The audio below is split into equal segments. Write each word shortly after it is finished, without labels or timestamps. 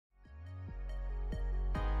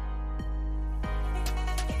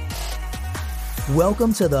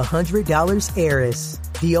Welcome to the $100 Heiress,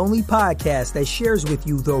 the only podcast that shares with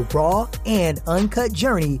you the raw and uncut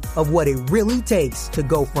journey of what it really takes to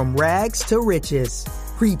go from rags to riches.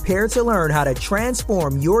 Prepare to learn how to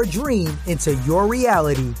transform your dream into your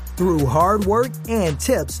reality through hard work and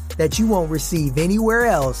tips that you won't receive anywhere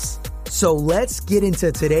else. So let's get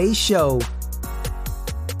into today's show.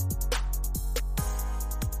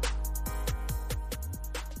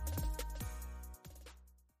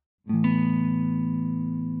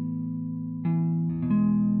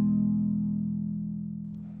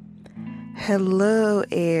 Hello,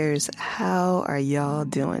 heirs. How are y'all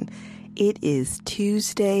doing? It is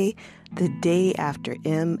Tuesday, the day after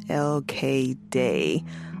MLK Day.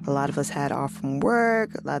 A lot of us had off from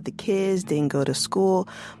work. A lot of the kids didn't go to school.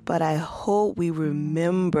 But I hope we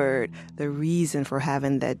remembered the reason for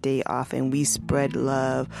having that day off and we spread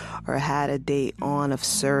love or had a day on of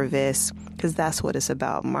service, because that's what it's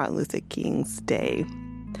about, Martin Luther King's Day.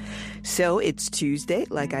 So it's Tuesday,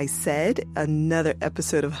 like I said, another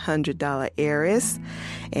episode of $100 Heiress.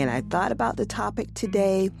 And I thought about the topic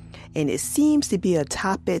today, and it seems to be a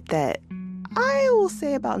topic that I will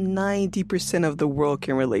say about 90% of the world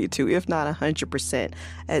can relate to, if not 100%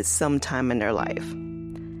 at some time in their life.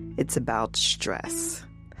 It's about stress.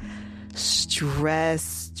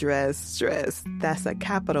 Stress. That's a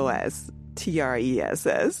capital S,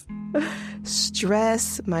 TRESS.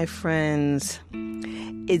 Stress, my friends.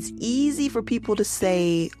 It's easy for people to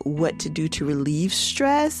say what to do to relieve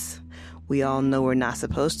stress. We all know we're not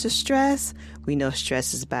supposed to stress. We know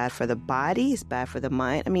stress is bad for the body. It's bad for the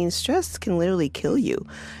mind. I mean, stress can literally kill you,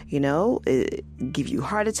 give you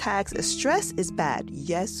heart attacks. Stress is bad.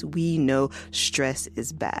 Yes, we know stress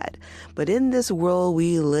is bad. But in this world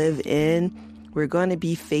we live in, we're going to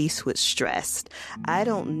be faced with stress. I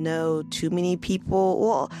don't know too many people.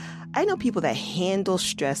 Well, I know people that handle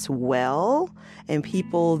stress well and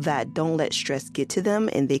people that don't let stress get to them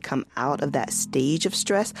and they come out of that stage of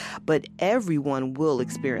stress, but everyone will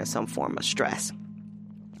experience some form of stress.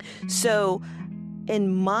 So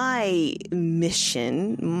in my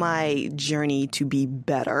mission, my journey to be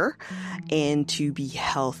better and to be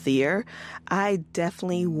healthier, I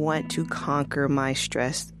definitely want to conquer my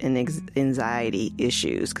stress and anxiety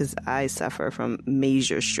issues because I suffer from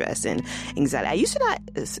major stress and anxiety. I used to not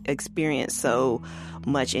experience so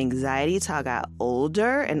much anxiety until I got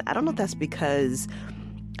older, and I don't know if that's because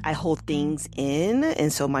I hold things in,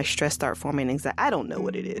 and so my stress start forming anxiety. I don't know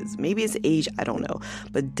what it is. Maybe it's age. I don't know.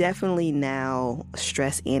 But definitely now,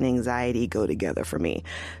 stress and anxiety go together for me.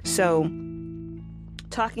 So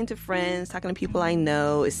talking to friends, talking to people I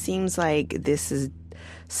know, it seems like this is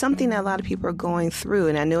something that a lot of people are going through.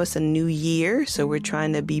 And I know it's a new year, so we're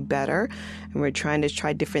trying to be better, and we're trying to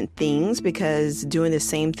try different things, because doing the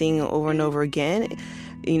same thing over and over again,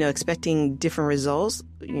 expecting different results,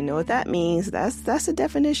 you know what that means? That's a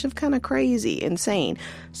definition of kind of crazy, insane.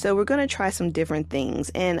 So we're going to try some different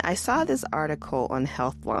things. And I saw this article on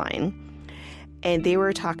Healthline, and they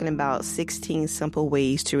were talking about 16 simple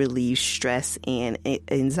ways to relieve stress and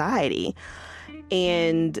anxiety.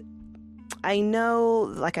 And I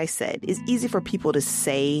know, like I said, it's easy for people to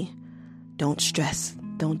say, don't stress,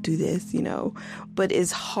 don't do this, but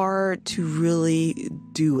it's hard to really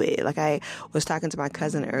do it. Like I was talking to my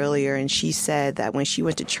cousin earlier, and she said that when she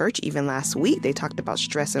went to church, even last week, they talked about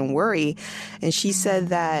stress and worry. And she said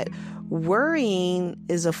that worrying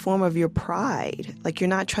is a form of your pride. Like you're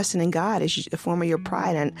not trusting in God, it's a form of your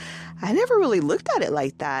pride. And I never really looked at it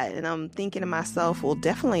like that. And I'm thinking to myself, well,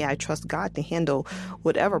 definitely I trust God to handle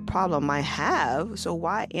whatever problem I have. So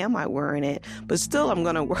why am I worrying it? But still, I'm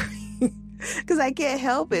going to worry. Because I can't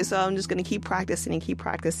help it. So I'm just going to keep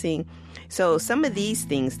practicing. So some of these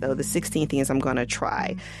things, though, the 16 things I'm going to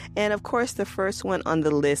try. And of course, the first one on the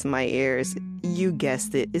list, my heirs, you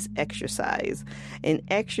guessed it, is exercise. And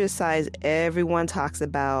exercise, everyone talks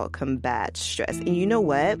about combat stress. And you know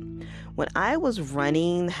what? When I was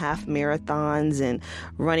running half marathons and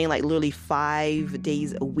running like literally 5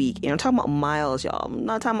 days a week, and I'm talking about miles, y'all. I'm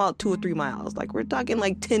not talking about 2 or 3 miles. Like we're talking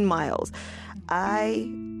like 10 miles.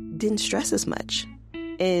 I didn't stress as much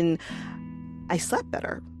and I slept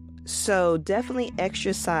better. So definitely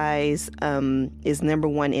exercise is number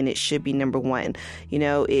one, and it should be number one.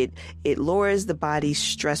 It lowers the body's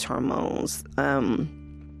stress hormones.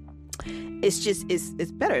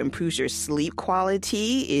 it's better. It improves your sleep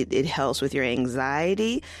quality. It helps with your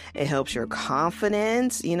anxiety. It helps your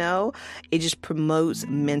confidence, It just promotes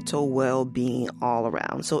mental well-being all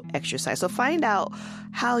around. So exercise. So find out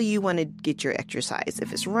how you want to get your exercise.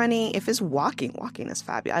 If it's running, if it's walking is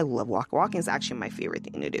fabulous. I love walking. Walking is actually my favorite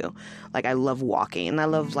thing to do. Like, I love walking, and I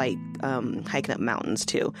love hiking up mountains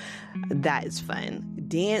too. That is fun.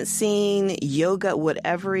 Dancing, yoga,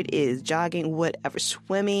 whatever it is, jogging, whatever,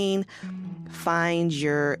 swimming. Find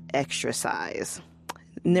your exercise.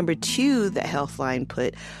 Number 2 that Healthline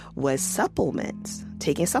put was supplements,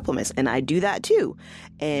 taking supplements. And I do that too.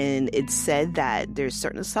 And it said that there's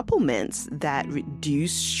certain supplements that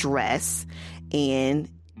reduce stress and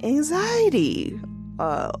anxiety,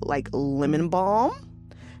 like lemon balm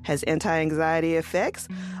has anti-anxiety effects.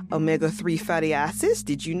 Omega-3 fatty acids.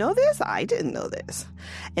 Did you know this? I didn't know this.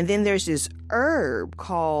 And then there's this herb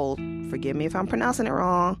called, forgive me if I'm pronouncing it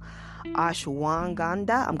wrong,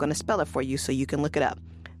 ashwagandha. I'm going to spell it for you so you can look it up.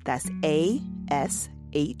 That's ASHWAGANDHA,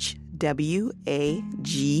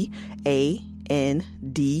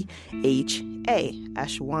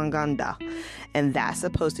 ashwagandha. And that's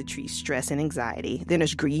supposed to treat stress and anxiety. Then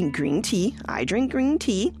there's green tea. I drink green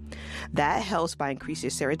tea. That helps by increasing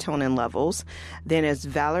serotonin levels. Then there's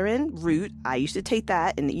valerian root. I used to take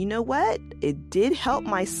that, and you know what? It did help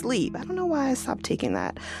my sleep. I don't know why I stopped taking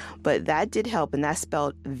that, but that did help, and that's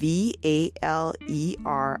spelled VALERIAN.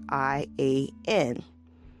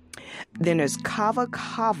 Then there's kava.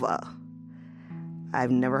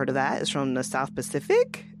 I've never heard of that. It's from the South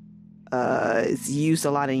Pacific. It's used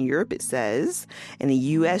a lot in Europe, it says, and the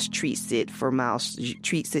U.S. treats it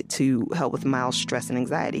to help with mild stress and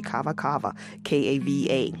anxiety. Kava, Kava.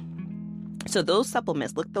 So those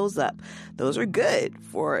supplements, look those up. Those are good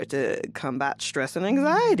to combat stress and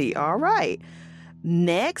anxiety. All right.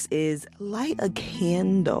 Next is light a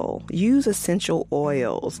candle. Use essential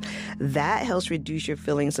oils. That helps reduce your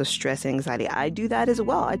feelings of stress and anxiety. I do that as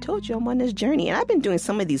well. I told you I'm on this journey, and I've been doing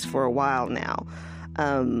some of these for a while now.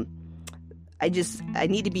 I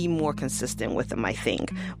need to be more consistent with them, I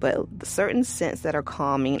think. But certain scents that are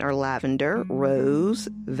calming are lavender, rose,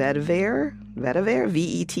 vetiver,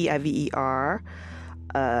 VETIVER,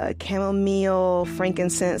 chamomile,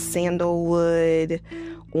 frankincense, sandalwood,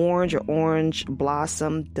 orange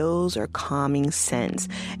blossom. Those are calming scents.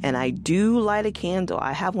 And I do light a candle.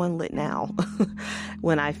 I have one lit now.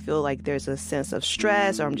 When I feel like there's a sense of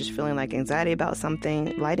stress, or I'm just feeling like anxiety about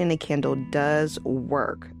something, lighting a candle does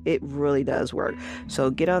work. It really does work. So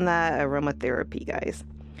get on that aromatherapy, guys.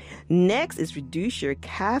 Next is reduce your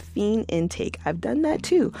caffeine intake. I've done that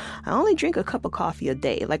too. I only drink a cup of coffee a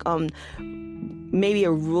day. Like maybe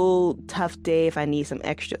a real tough day, if I need some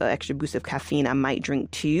extra boost of caffeine, I might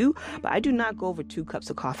drink 2, but I do not go over 2 cups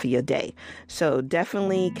of coffee a day. So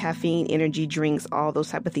definitely caffeine, energy drinks, all those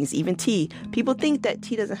type of things, even tea. People think that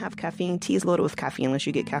tea doesn't have caffeine. Tea is loaded with caffeine unless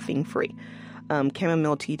you get caffeine free.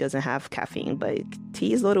 Chamomile tea doesn't have caffeine, but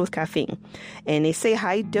tea is loaded with caffeine. And they say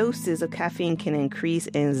high doses of caffeine can increase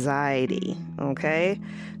anxiety. Okay?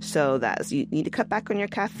 So you need to cut back on your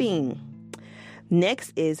caffeine.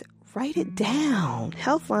 Next is write it down.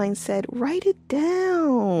 Healthline said, write it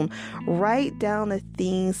down. Write down the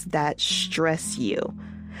things that stress you.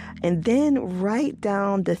 And then write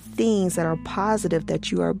down the things that are positive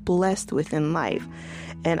that you are blessed with in life.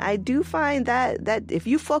 And I do find that if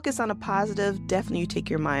you focus on a positive, definitely you take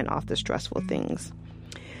your mind off the stressful things.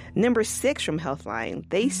 Number 6 from Healthline,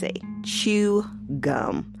 they say, chew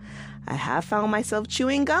gum. I have found myself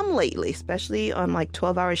chewing gum lately, especially on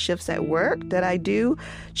 12-hour shifts at work that I do.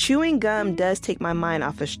 Chewing gum does take my mind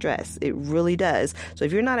off of stress. It really does. So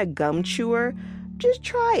if you're not a gum chewer, just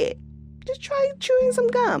try it. Just try chewing some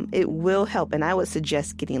gum. It will help. And I would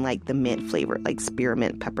suggest getting the mint flavor, like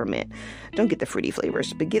spearmint, peppermint. Don't get the fruity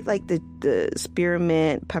flavors, but get the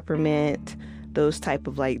spearmint, peppermint, those type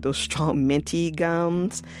of those strong minty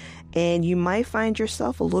gums. And you might find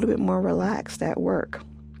yourself a little bit more relaxed at work.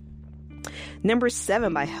 Number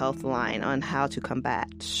 7 by Healthline on how to combat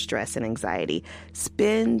stress and anxiety.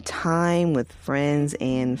 Spend time with friends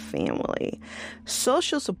and family.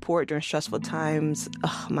 Social support during stressful times.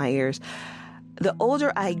 Oh, my ears. The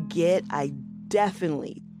older I get, I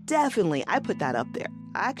definitely, I put that up there.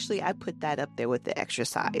 Actually, I put that up there with the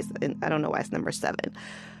exercise. And I don't know why it's number 7.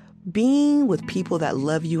 Being with people that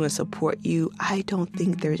love you and support you, I don't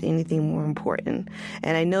think there's anything more important.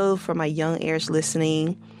 And I know for my young heirs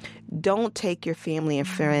listening, don't take your family and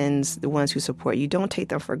friends, the ones who support you, don't take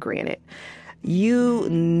them for granted. You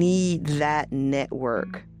need that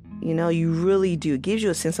network You know, you really do. It gives you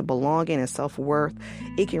a sense of belonging and self-worth.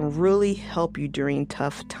 It can really help you during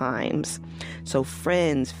tough times. So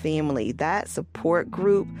friends, family, that support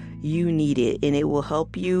group, you need it. And it will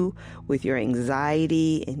help you with your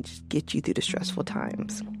anxiety and just get you through the stressful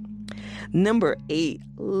times. Number 8,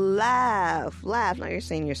 laugh. Now you're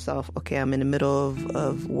saying to yourself, okay, I'm in the middle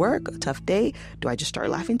of work, a tough day. Do I just start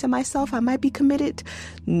laughing to myself? I might be committed.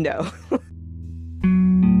 No.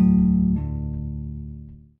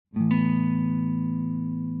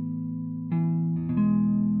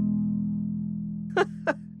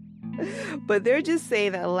 But they're just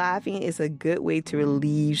saying that laughing is a good way to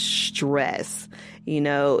relieve stress. You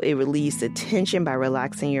know, it relieves the tension by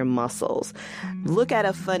relaxing your muscles. Look at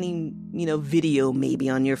a funny, video maybe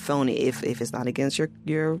on your phone if it's not against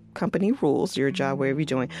your company rules, your job, wherever you're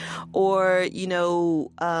doing. Or,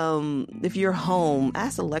 if you're home,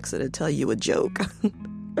 ask Alexa to tell you a joke.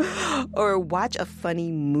 Or watch a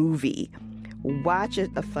funny movie. Watch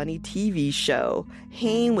a funny TV show.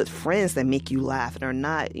 Hang with friends that make you laugh and are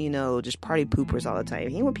not, just party poopers all the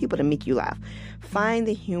time. Hang with people that make you laugh. Find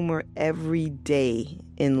the humor every day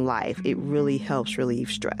in life. It really helps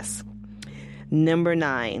relieve stress. Number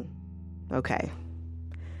 9. Okay.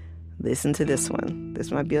 Listen to this one.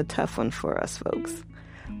 This might be a tough one for us, folks.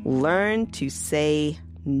 Learn to say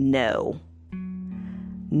no.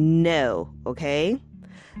 No, okay?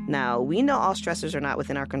 Now, we know all stressors are not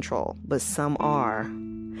within our control, but some are.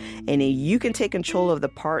 And if you can take control of the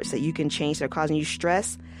parts that you can change that are causing you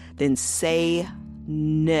stress, then say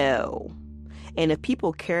no. And if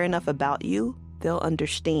people care enough about you, they'll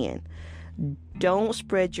understand. Don't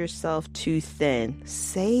spread yourself too thin.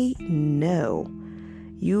 Say no.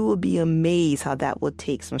 You will be amazed how that will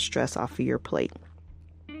take some stress off of your plate.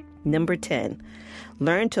 Number 10,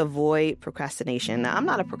 learn to avoid procrastination. Now, I'm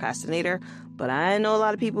not a procrastinator, but I know a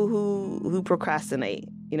lot of people who procrastinate.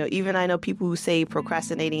 Even I know people who say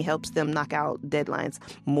procrastinating helps them knock out deadlines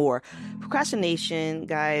more. Procrastination,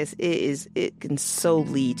 guys, it can so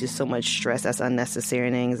lead to so much stress that's unnecessary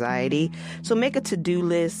and anxiety. So make a to-do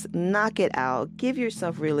list, knock it out, give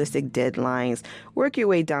yourself realistic deadlines, work your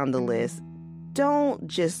way down the list. Don't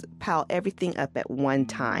just pile everything up at one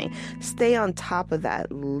time. Stay on top of that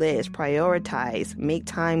list. Prioritize. Make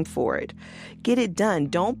time for it. Get it done.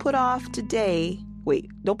 Don't put off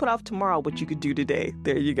tomorrow what you could do today.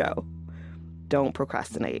 There you go. Don't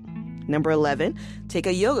procrastinate. Number 11, take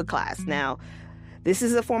a yoga class. Now, this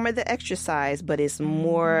is a form of the exercise, but it's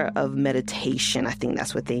more of meditation. I think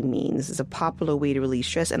that's what they mean. This is a popular way to relieve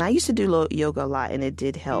stress. And I used to do yoga a lot, and it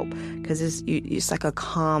did help because it's like a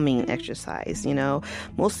calming exercise,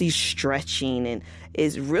 mostly stretching. And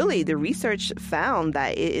is really, the research found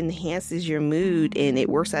that it enhances your mood and it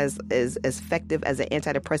works as effective as an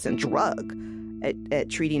antidepressant drug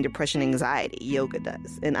at treating depression and anxiety. Yoga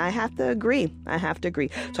does. And I have to agree.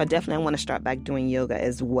 So I definitely want to start back doing yoga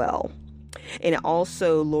as well. And it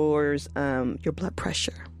also lowers your blood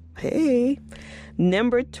pressure. Hey.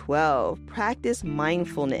 Number 12, practice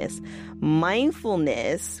mindfulness.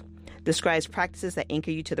 Mindfulness describes practices that anchor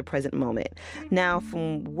you to the present moment. Now,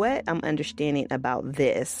 from what I'm understanding about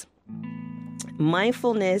this,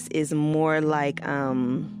 mindfulness is more like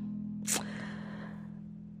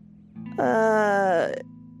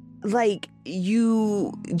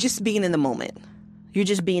you just being in the moment. You're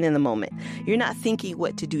just being in the moment. You're not thinking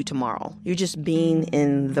what to do tomorrow. You're just being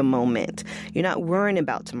in the moment. You're not worrying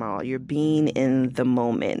about tomorrow. You're being in the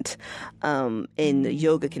moment. And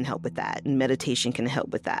yoga can help with that. And meditation can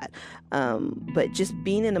help with that. But just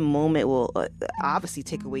being in the moment will obviously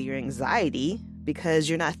take away your anxiety because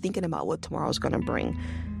you're not thinking about what tomorrow's going to bring.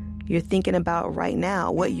 You're thinking about right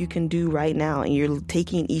now, what you can do right now. And you're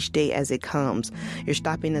taking each day as it comes. You're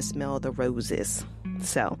stopping to smell the roses.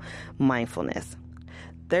 So, mindfulness.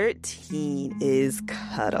 13 is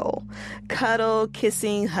cuddle. Cuddle,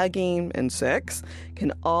 kissing, hugging, and sex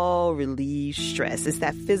can all relieve stress. It's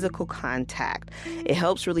that physical contact. It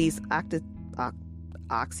helps release oxytocin.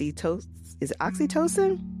 Is it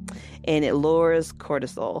oxytocin? And it lowers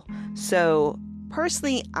cortisol. So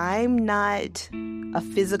personally, I'm not a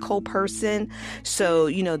physical person. So,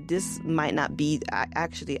 this might not be,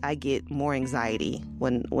 I get more anxiety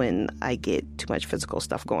when I get too much physical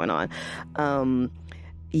stuff going on.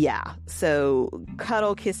 Yeah, so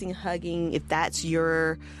cuddle, kissing, hugging, if that's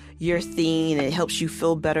your thing and it helps you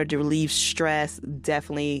feel better to relieve stress,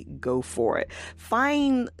 definitely go for it.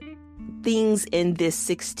 Find things in this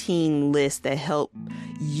 16 list that help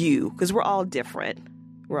you, because we're all different.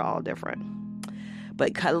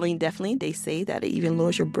 But cuddling, definitely, they say that it even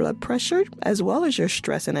lowers your blood pressure as well as your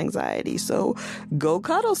stress and anxiety. So go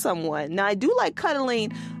cuddle someone. Now, I do like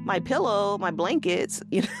cuddling my pillow, my blankets,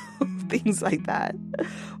 things like that.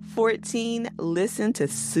 14, listen to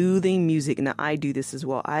soothing music. Now, I do this as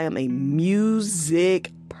well. I am a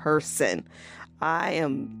music person. I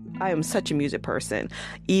am such a music person.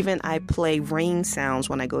 Even I play rain sounds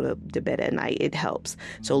when I go to bed at night. It helps.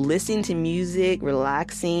 So listening to music,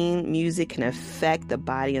 relaxing music can affect the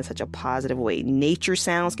body in such a positive way. Nature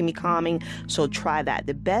sounds can be calming. So try that.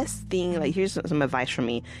 The best thing, like here's some advice from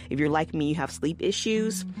me. If you're like me, you have sleep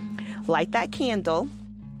issues, light that candle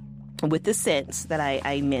with the scents that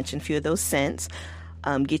I mentioned, a few of those scents.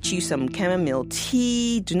 Get you some chamomile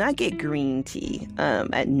tea. Do not get green tea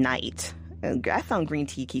at night. I found green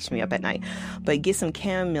tea keeps me up at night. But get some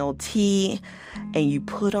chamomile tea and you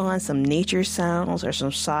put on some nature sounds or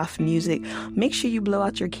some soft music. Make sure you blow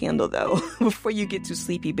out your candle, though, before you get too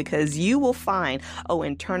sleepy, because you will find,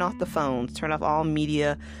 and turn off the phones, turn off all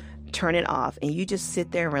media, turn it off, and you just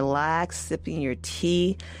sit there and relax, sipping your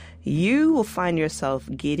tea. You will find yourself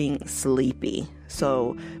getting sleepy.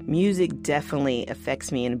 So music definitely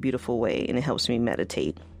affects me in a beautiful way, and it helps me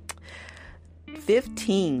meditate.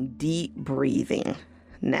 15, deep breathing.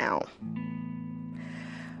 Now,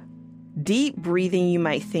 deep breathing, you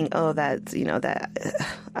might think, that's, that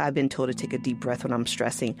I've been told to take a deep breath when I'm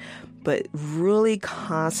stressing, but really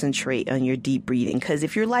concentrate on your deep breathing. Because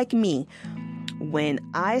if you're like me, when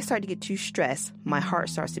I start to get too stressed, my heart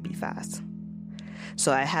starts to beat fast.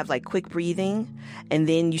 So I have like quick breathing, and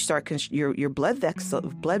then you start your blood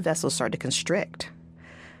vessels start to constrict.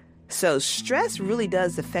 So stress really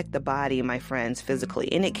does affect the body, my friends, physically,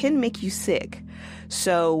 and it can make you sick.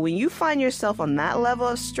 So when you find yourself on that level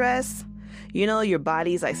of stress, your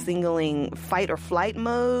body's like signaling fight or flight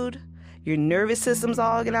mode, your nervous system's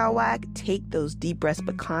all get out of whack, take those deep breaths,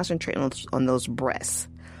 but concentrate on those breaths.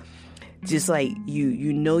 Just like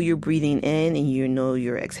you're breathing in and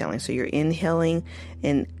you're exhaling. So you're inhaling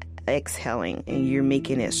and exhaling, and you're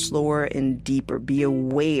making it slower and deeper. Be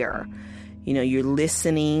aware. You're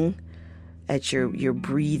listening at your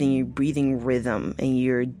breathing rhythm, and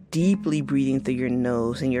you're deeply breathing through your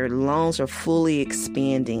nose, and your lungs are fully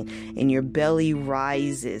expanding, and your belly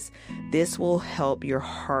rises. This will help your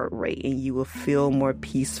heart rate, and you will feel more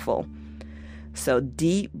peaceful. So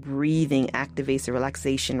deep breathing activates the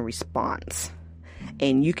relaxation response.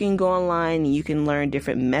 And you can go online and you can learn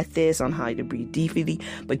different methods on how to breathe deeply,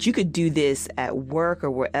 but you could do this at work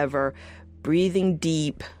or wherever. Breathing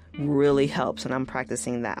deep really helps, and I'm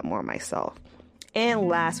practicing that more myself. And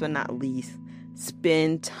last but not least,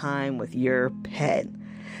 spend time with your pet.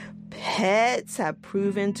 Pets have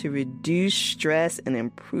proven to reduce stress and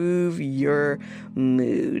improve your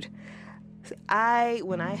mood.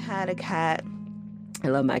 When I had a cat, I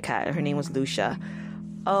love my cat. Her name was Lucia.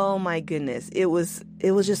 Oh my goodness. It was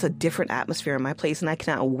just a different atmosphere in my place, and I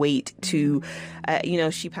cannot wait to,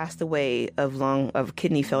 she passed away of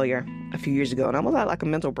kidney failure a few years ago, and I almost had like a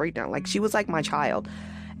mental breakdown. Like, she was like my child.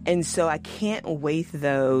 And so I can't wait,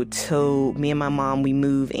 though, till me and my mom, we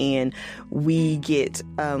move and we get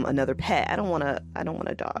another pet. I don't want a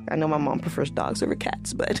dog. I know my mom prefers dogs over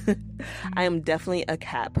cats, but I am definitely a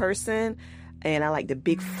cat person, and I like the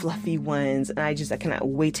big fluffy ones, and I cannot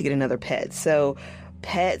wait to get another pet. So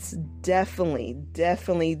pets definitely,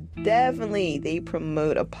 they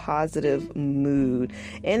promote a positive mood,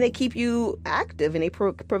 and they keep you active, and they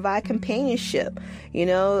provide companionship.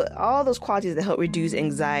 All those qualities that help reduce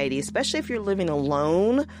anxiety, especially if you're living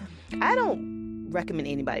alone. I don't recommend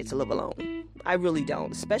anybody to live alone. I really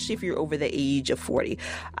don't, especially if you're over the age of 40.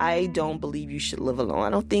 I don't believe you should live alone.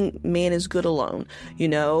 I don't think man is good alone.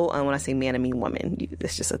 When I say man, I mean woman.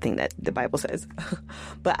 That's just a thing that the Bible says.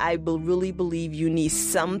 But I really believe you need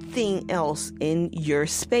something else in your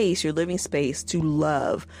space, your living space, to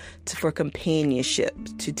love, for companionship,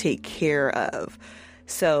 to take care of.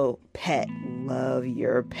 So love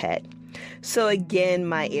your pet. So again,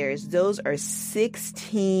 my heirs, those are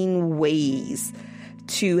 16 ways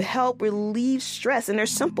to help relieve stress. And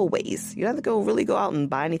there's simple ways. You don't have to really go out and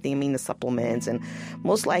buy anything. The supplements, and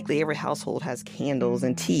most likely every household has candles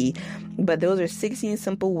and tea. But those are 16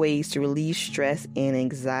 simple ways to relieve stress and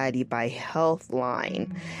anxiety by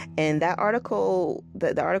Healthline. And that article,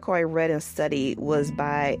 the article I read and studied, was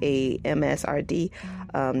by a MSRD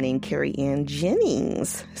named Carrie Ann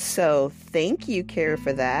Jennings. So thank you, Carrie,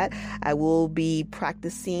 for that. I will be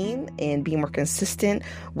practicing and being more consistent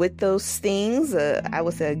with those things. I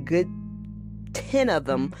would say a good 10 of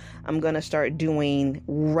them I'm going to start doing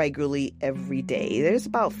regularly every day. There's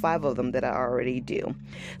about 5 of them that I already do.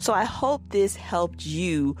 So I hope this helped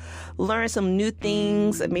you learn some new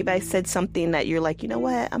things. Maybe I said something that you're like, you know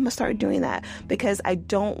what, I'm going to start doing that, because I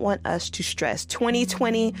don't want us to stress.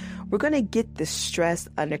 2020, we're going to get the stress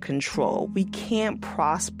under control. We can't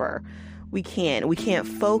prosper. We can't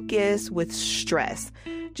focus with stress.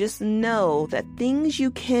 Just know that things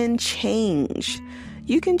you can change.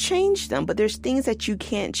 You can change them, but there's things that you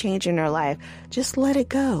can't change in your life. Just let it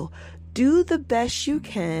go. Do the best you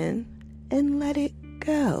can and let it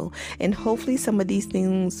go. And hopefully some of these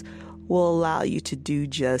things will allow you to do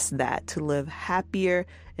just that, to live happier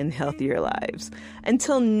and healthier lives.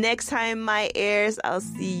 Until next time, my heirs, I'll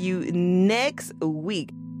see you next week.